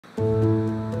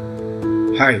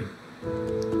Hi,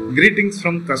 greetings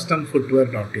from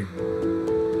customfootwear.in.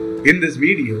 In this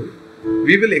video,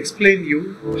 we will explain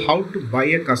you how to buy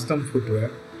a custom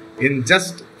footwear in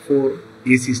just 4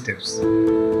 easy steps.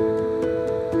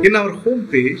 In our home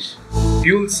page,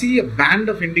 you will see a band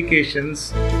of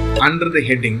indications under the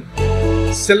heading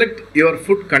Select your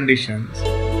foot conditions,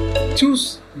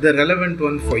 choose the relevant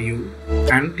one for you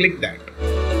and click that.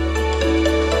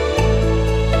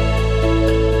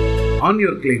 On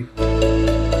your click,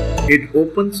 it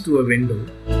opens to a window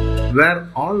where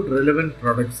all relevant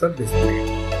products are displayed,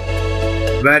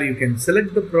 where you can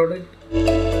select the product,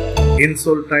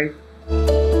 insole type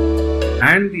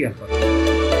and the upper.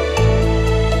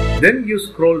 Then you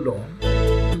scroll down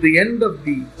to the end of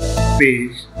the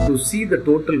page to see the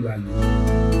total value,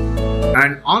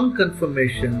 and on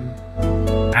confirmation,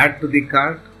 add to the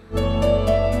cart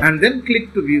and then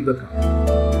click to view the cart.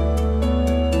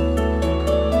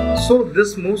 So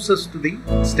this moves us to the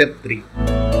step 3.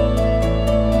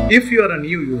 If you are a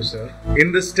new user,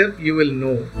 in this step you will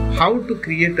know how to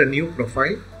create a new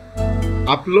profile,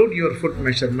 upload your foot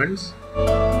measurements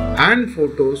and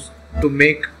photos to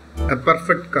make a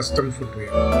perfect custom footwear.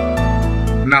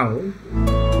 Now,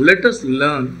 let us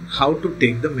learn how to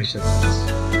take the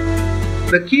measurements.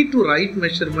 The key to right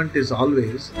measurement is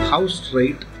always how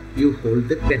straight you hold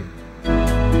the pen.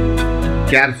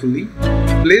 Carefully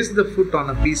place the foot on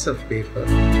a piece of paper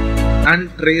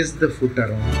and trace the foot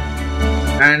around,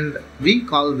 and we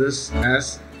call this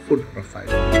as foot profile.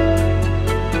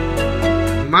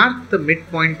 Mark the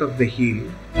midpoint of the heel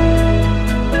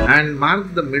and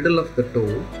mark the middle of the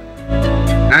toe,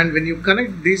 and when you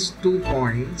connect these 2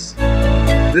 points,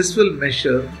 this will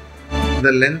measure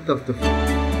the length of the foot.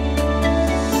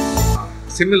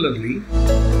 Similarly,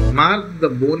 mark the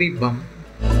bony bump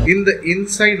in the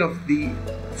inside of the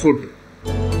foot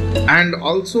and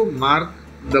also mark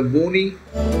the bony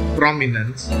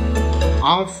prominence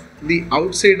of the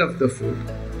outside of the foot,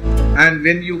 and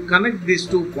when you connect these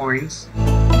 2 points,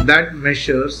 that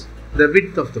measures the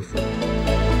width of the foot.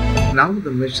 Now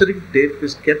the measuring tape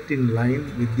is kept in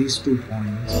line with these 2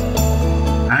 points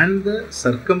and the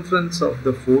circumference of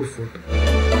the forefoot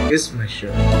is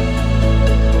measured.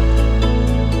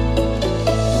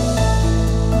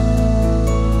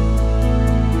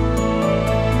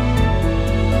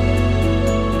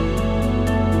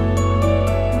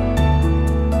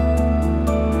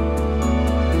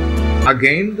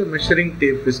 Again, the measuring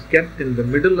tape is kept in the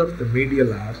middle of the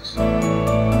medial arch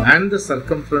and the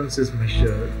circumference is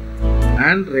measured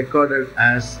and recorded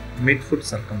as midfoot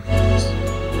circumference.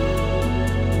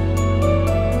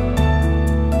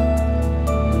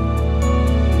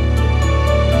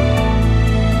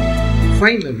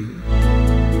 Finally,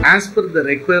 as per the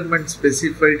requirements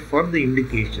specified for the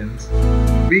indications,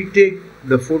 we take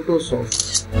the photos of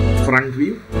front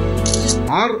view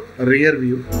or rear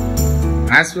view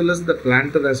as well as the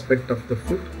plantar aspect of the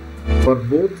foot for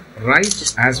both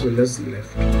right as well as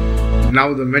left.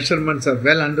 Now the measurements are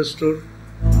well understood.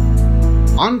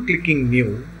 On clicking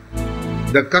new,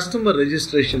 the customer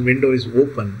registration window is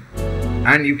open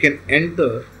and you can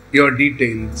enter your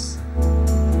details.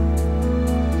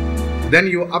 Then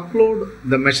you upload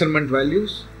the measurement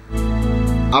values,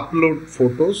 upload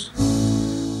photos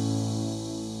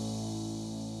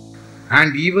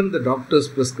and even the doctor's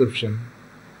prescription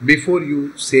before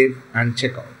you save and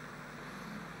check out.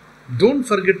 Don't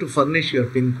forget to furnish your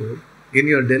PIN code in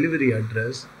your delivery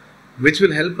address, which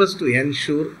will help us to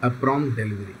ensure a prompt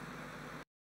delivery.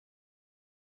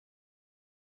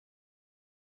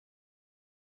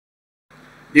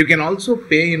 You can also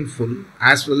pay in full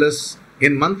as well as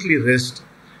in monthly rest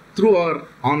through our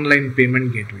online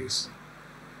payment gateways.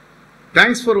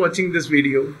 Thanks for watching this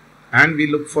video and we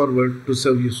look forward to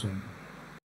serve you soon.